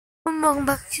Welcome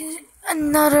back to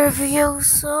another video.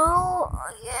 So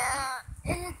yeah,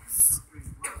 it's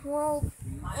 12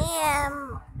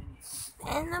 a.m.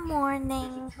 in the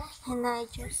morning, and I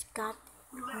just got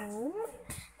home.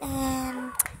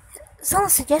 And some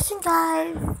suggestion,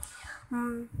 guys.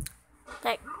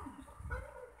 Like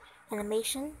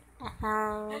animation,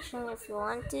 animation if you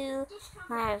want to.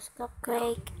 There's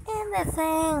Cupcake,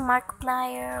 anything,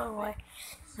 Markiplier, or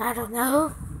I don't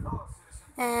know.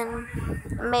 And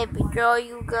maybe draw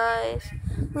you guys.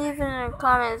 Leave it in the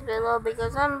comments below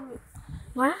because I'm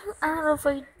running out of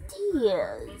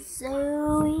ideas.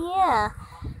 So yeah,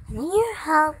 need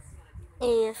help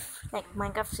if like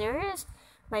Minecraft series,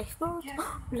 Lifeboat,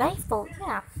 Lifeboat,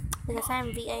 yeah, because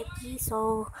I'm VIP.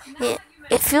 So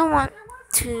if you want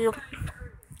to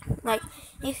like,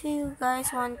 if you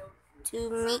guys want to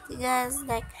meet you guys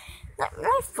like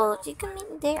Lifeboat, you can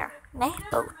meet there.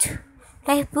 Lifeboat.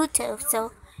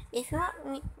 So if you want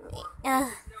me,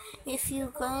 if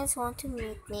you guys want to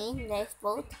meet me,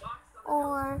 Lifeboat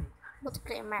or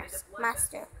multiplayer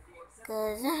master,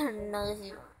 because I don't know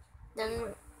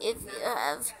if you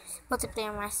have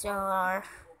multiplayer master or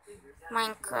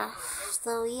Minecraft.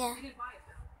 So yeah,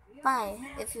 bye.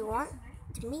 If you want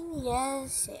to meet me,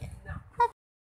 just say it.